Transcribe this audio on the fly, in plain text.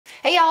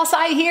Hey y'all,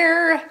 Sai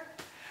here.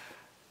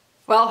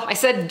 Well, I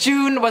said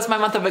June was my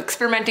month of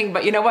experimenting,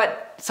 but you know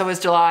what? So is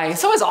July.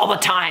 So is all the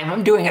time.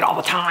 I'm doing it all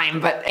the time.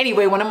 But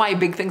anyway, one of my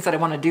big things that I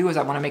want to do is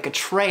I want to make a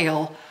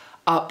trail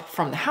up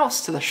from the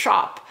house to the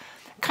shop.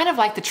 Kind of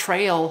like the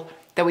trail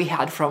that we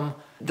had from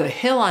the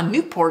hill on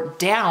Newport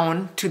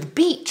down to the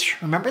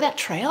beach. Remember that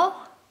trail?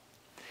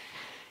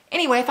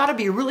 Anyway, I thought it'd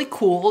be really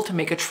cool to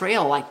make a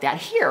trail like that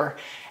here.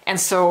 And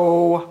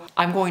so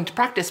I'm going to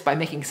practice by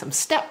making some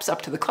steps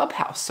up to the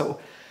clubhouse.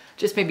 So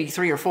just maybe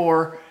 3 or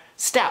 4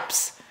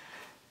 steps.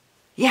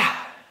 Yeah,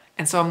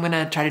 and so I'm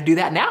gonna try to do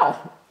that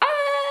now.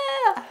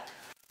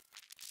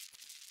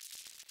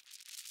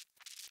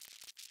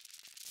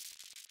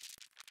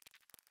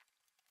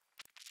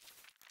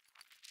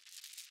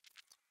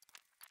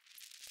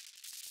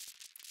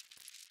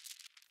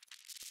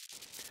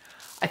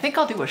 I think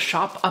I'll do a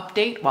shop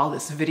update while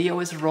this video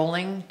is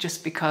rolling,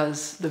 just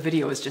because the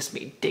video is just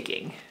me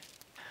digging.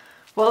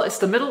 Well, it's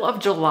the middle of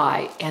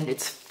July and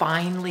it's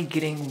finally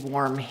getting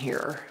warm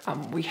here.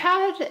 We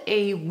had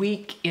a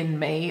week in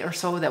May or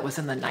so that was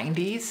in the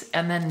 90s,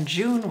 and then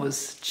June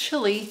was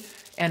chilly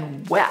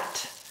and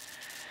wet.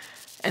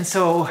 And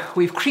so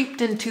we've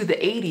creeped into the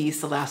 80s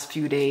the last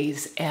few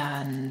days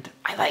and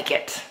I like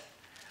it.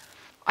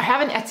 I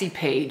have an Etsy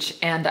page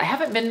and I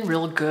haven't been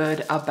real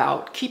good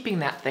about keeping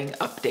that thing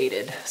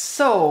updated.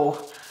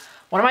 So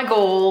one of my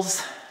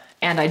goals,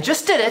 and I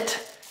just did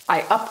it,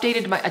 I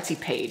updated my Etsy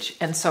page.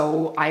 And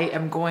so I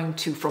am going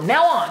to, from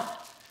now on,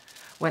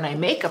 when I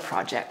make a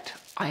project,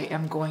 I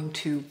am going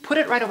to put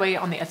it right away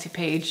on the Etsy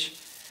page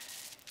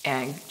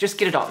and just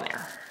get it on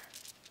there.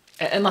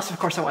 Unless, of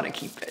course, I want to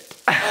keep it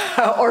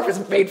or if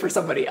it's made for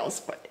somebody else.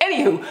 But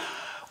anywho,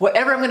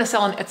 whatever I'm going to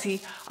sell on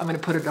Etsy, I'm going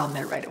to put it on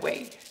there right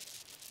away.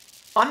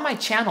 On my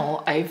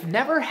channel, I've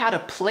never had a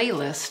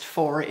playlist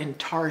for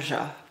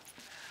Intarsia.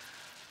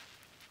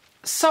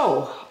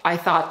 So I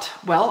thought,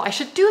 well, I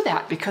should do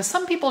that because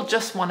some people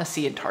just want to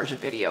see Intarsia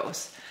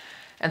videos.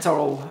 And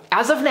so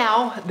as of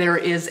now, there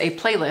is a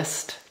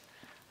playlist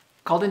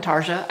called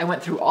Intarsia. I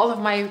went through all of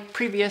my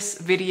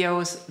previous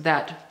videos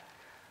that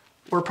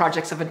were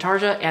projects of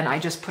Intarsia and I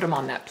just put them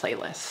on that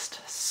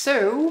playlist.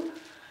 So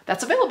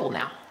that's available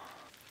now.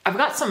 I've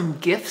got some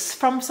gifts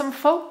from some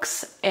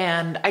folks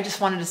and I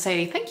just wanted to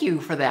say thank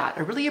you for that. I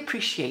really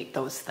appreciate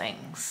those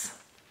things.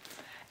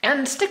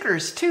 And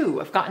stickers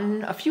too. I've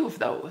gotten a few of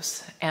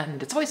those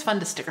and it's always fun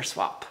to sticker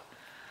swap.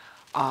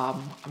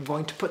 I'm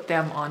going to put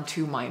them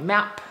onto my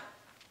map.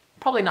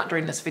 Probably not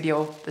during this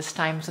video this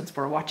time since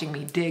we're watching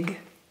me dig.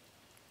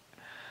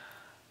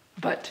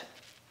 But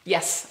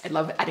yes, I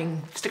love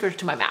adding stickers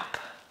to my map.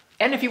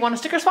 And if you want a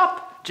sticker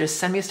swap, just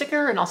send me a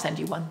sticker and I'll send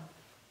you one.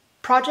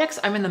 Projects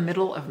I'm in the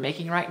middle of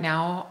making right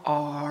now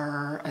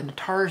are an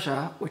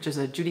Intarsia, which is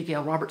a Judy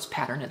Gale Roberts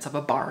pattern. It's of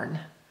a barn.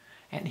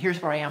 And here's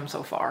where I am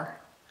so far.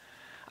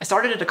 I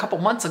started it a couple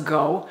months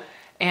ago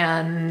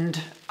and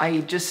I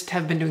just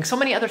have been doing so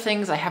many other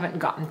things I haven't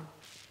gotten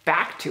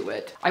back to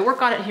it. I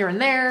work on it here and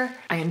there.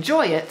 I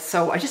enjoy it,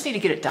 so I just need to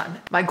get it done.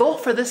 My goal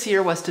for this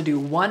year was to do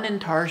 1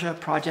 Intarsia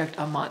project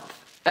a month.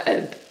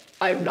 And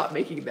I'm not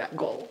making that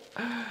goal.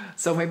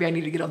 So maybe I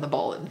need to get on the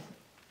ball and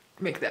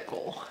make that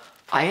goal.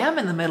 I am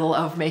in the middle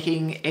of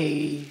making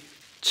a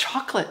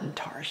chocolate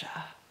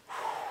Intarsia.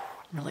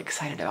 I'm really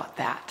excited about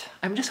that.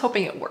 I'm just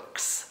hoping it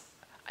works.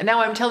 And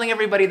now I'm telling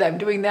everybody that I'm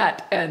doing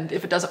that, and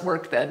if it doesn't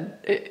work, then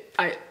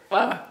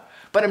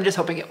but I'm just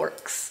hoping it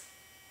works.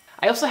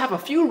 I also have a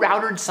few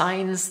routed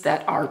signs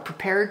that are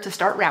prepared to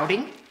start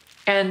routing,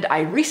 and I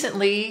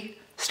recently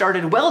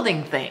started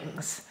welding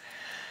things.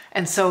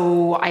 And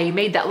so I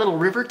made that little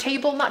river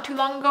table not too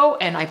long ago,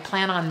 and I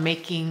plan on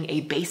making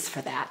a base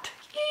for that.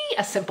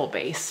 A simple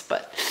base,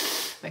 but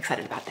I'm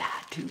excited about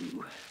that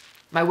too.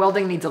 My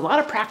welding needs a lot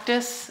of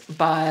practice,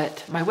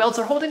 but my welds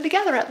are holding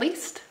together at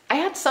least. I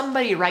had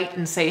somebody write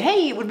and say,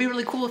 hey, it would be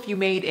really cool if you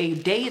made a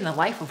day in the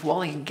life of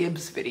Wally and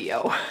Gibbs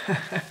video.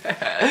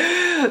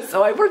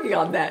 So I'm working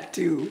on that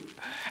too.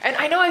 And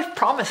I know I've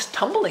promised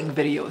tumbling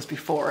videos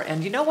before,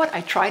 and you know what? I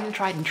tried and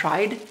tried and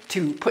tried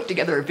to put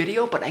together a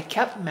video, but I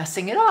kept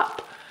messing it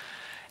up.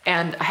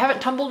 And I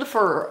haven't tumbled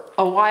for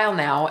a while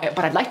now,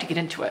 but I'd like to get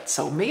into it.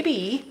 So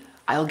maybe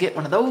I'll get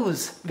one of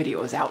those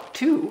videos out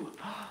too.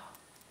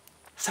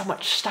 So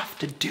much stuff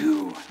to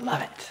do.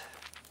 Love it.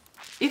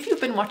 If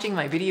you've been watching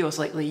my videos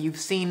lately, you've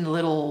seen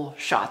little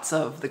shots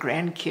of the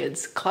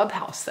grandkids'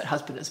 clubhouse that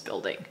husband is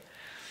building.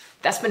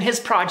 That's been his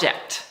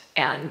project.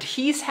 And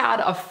he's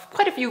had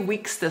quite a few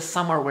weeks this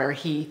summer where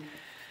he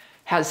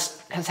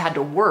has had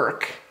to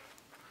work.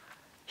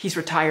 He's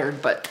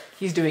retired, but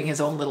he's doing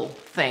his own little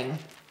thing.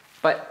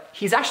 But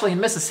he's actually in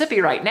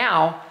Mississippi right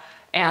now,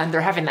 and they're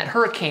having that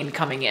hurricane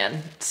coming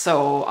in.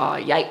 So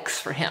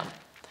yikes for him.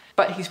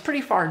 But he's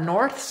pretty far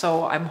north,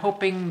 so I'm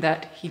hoping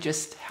that he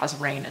just has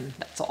rain and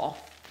that's all.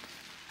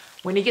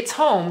 When he gets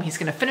home, he's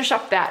gonna finish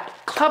up that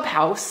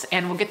clubhouse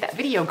and we'll get that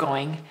video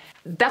going.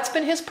 That's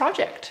been his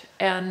project.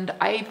 And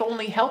I've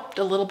only helped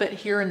a little bit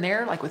here and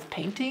there, like with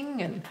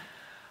painting and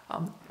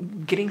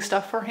getting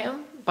stuff for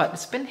him, but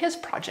it's been his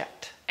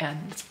project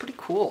and it's pretty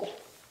cool.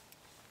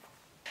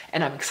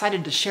 and I'm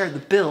excited to share the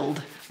build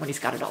when he's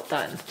got it all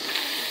done.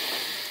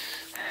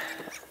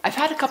 I've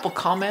had a couple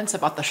comments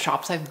about the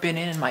shops I've been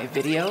in my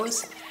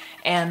videos,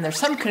 and there's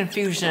some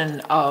confusion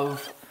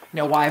of, you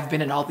know, why I've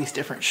been in all these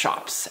different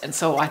shops. And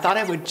so I thought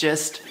I would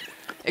just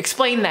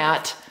explain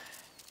that,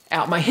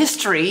 my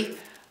history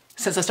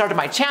since I started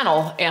my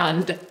channel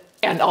and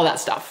all that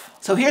stuff.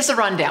 So here's the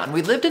rundown.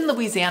 We lived in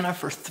Louisiana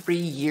for 3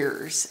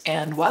 years,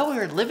 and while we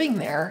were living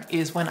there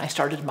is when I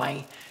started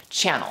my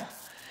channel.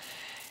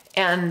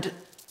 And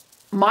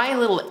my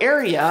little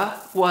area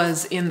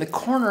was in the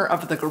corner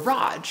of the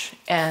garage,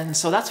 and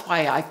so that's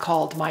why I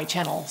called my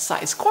channel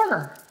Size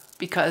Corner,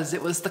 because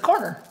it was the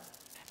corner.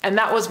 And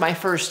that was my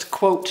first,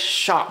 quote,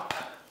 shop.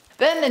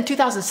 Then in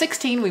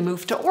 2016, we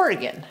moved to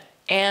Oregon,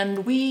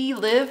 and we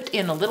lived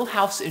in a little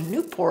house in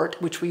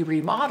Newport, which we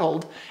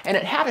remodeled, and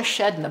it had a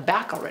shed in the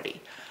back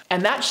already.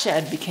 And that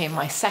shed became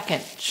my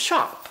second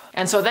shop.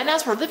 And so then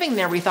as we're living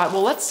there, we thought,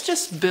 well, let's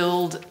just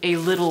build a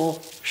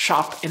little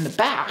shop in the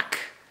back.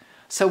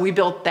 So we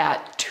built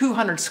that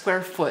 200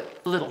 square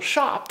foot little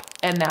shop,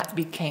 and that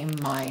became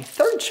my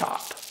third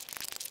shop.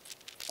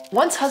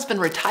 Once husband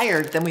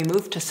retired, then we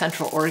moved to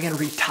Central Oregon.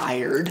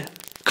 Retired.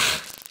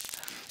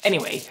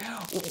 Anyway,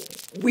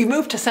 we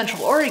moved to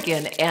Central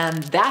Oregon,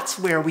 and that's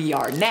where we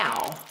are now.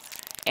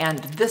 And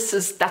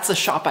that's the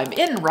shop I'm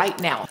in right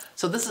now.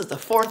 So this is the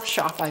 4th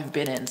shop I've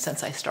been in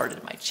since I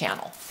started my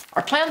channel.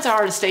 Our plans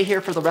are to stay here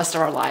for the rest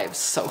of our lives,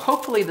 so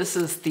hopefully this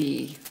is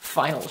the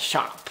final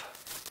shop.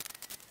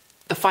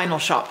 The final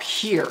shop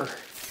here,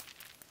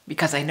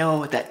 because I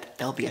know that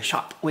there'll be a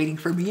shop waiting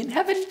for me in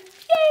heaven.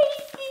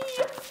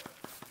 Yay!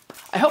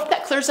 I hope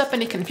that clears up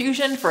any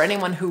confusion for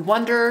anyone who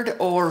wondered,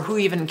 or who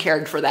even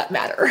cared for that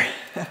matter.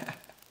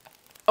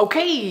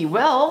 Okay,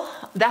 well,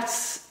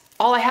 that's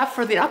all I have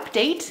for the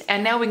update,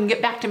 and now we can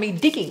get back to me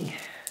digging.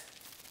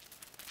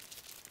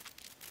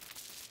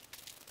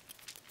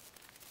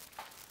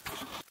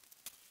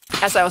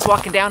 As I was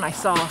walking down, I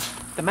saw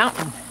the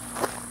mountain.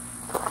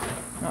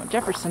 Mount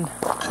Jefferson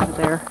over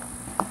there.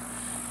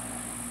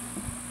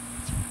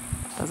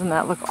 Doesn't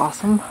that look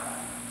awesome?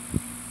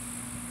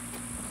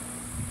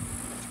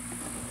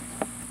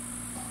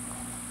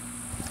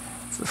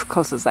 It's as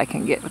close as I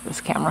can get with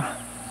this camera.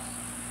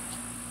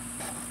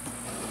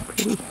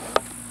 Pretty.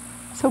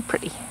 So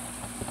pretty.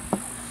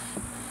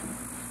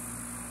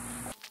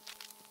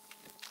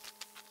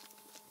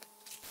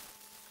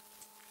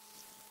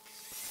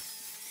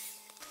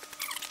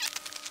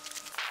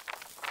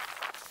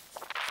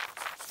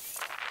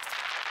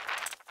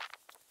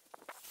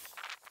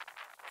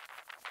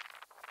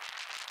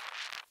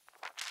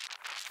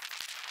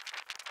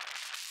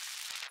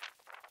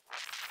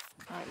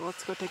 All right, well,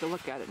 let's go take a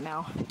look at it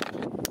now.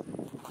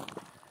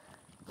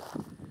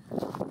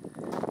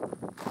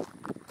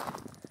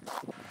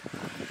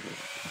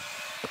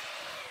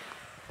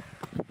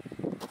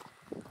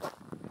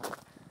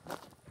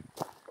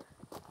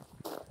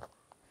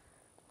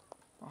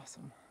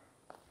 Awesome.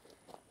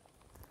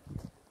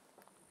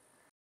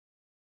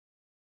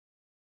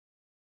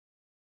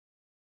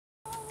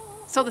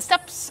 So the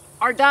steps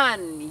are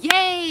done.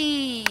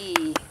 Yay!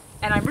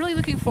 And I'm really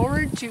looking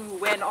forward to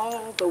when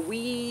all the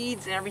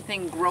weeds and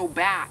everything grow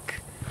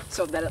back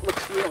so that it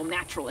looks real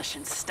naturalish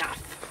and stuff.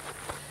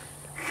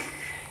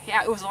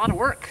 Yeah, it was a lot of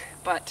work,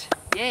 but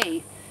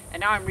yay.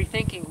 And now I'm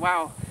rethinking,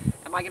 wow,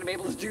 am I gonna be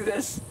able to do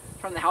this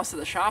from the house to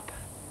the shop?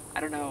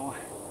 I don't know.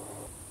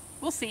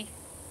 We'll see.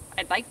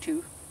 I'd like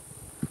to.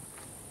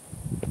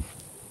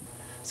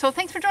 So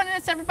thanks for joining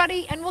us,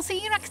 everybody, and we'll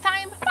see you next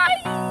time.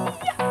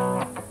 Bye!